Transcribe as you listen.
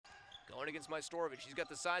Going against Majstorovic. He's got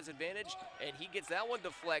the size advantage, and he gets that one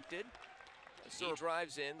deflected. He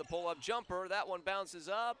drives in the pull-up jumper. That one bounces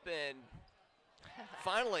up, and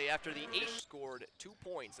finally, after the 8, scored 2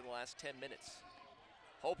 points in the last 10 minutes.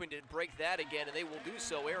 Hoping to break that again, and they will do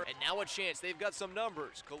so. And now a chance. They've got some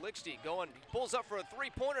numbers. Calixte going, pulls up for a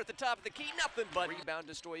three-pointer at the top of the key. Nothing but rebound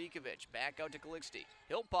to Stojkovic. Back out to Calixte.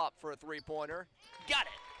 He'll pop for a three-pointer. Got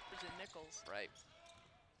it. There's a Nichols. Right.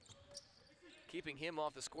 Keeping him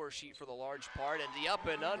off the score sheet for the large part, and the up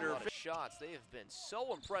and under shots. They have been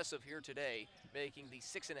so impressive here today, making the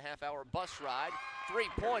 6.5-hour bus ride.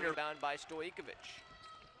 Three-pointer bound by Stojkovic.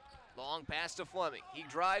 Long pass to Fleming. He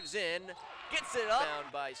drives in, gets it up.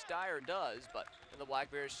 Bound by Steyer does, but the Black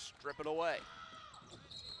Bears strip it away.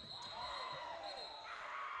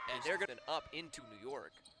 And they're going up into New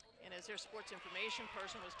York. And as their sports information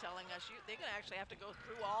person was telling us, they're going to actually have to go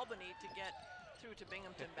through Albany to get through to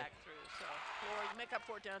Binghamton back through. So, or you make up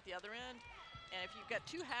for it down at the other end. And if you've got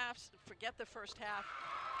 2 halves, forget the first half.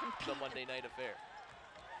 Compete. The Monday night affair.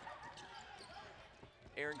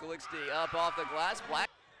 Aaron Calixte up off the glass. Black.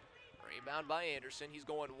 Rebound by Anderson. He's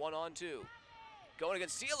going 1-on-2. Going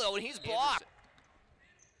against Cielo, and he's blocked.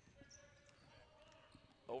 Anderson.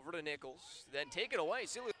 Over to Nichols. Then take it away.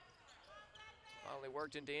 Cielo finally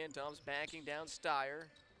worked into Antoms, backing down Steyer.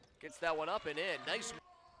 Gets that one up and in. Nice.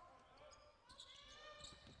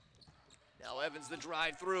 Now Evans the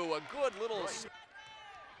drive through. A good little.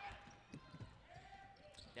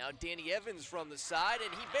 Now Danny Evans from the side,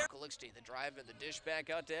 and he barely. Calixte the drive and the dish back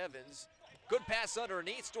out to Evans. Good pass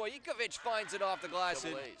underneath. Stojkovic finds it off the glass.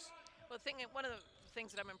 Well, one of the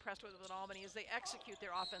things that I'm impressed with Albany is they execute their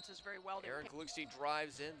offenses very well. Aaron Calixte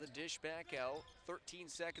drives in, the dish back out. 13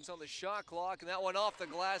 seconds on the shot clock, and that one off the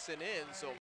glass and in. So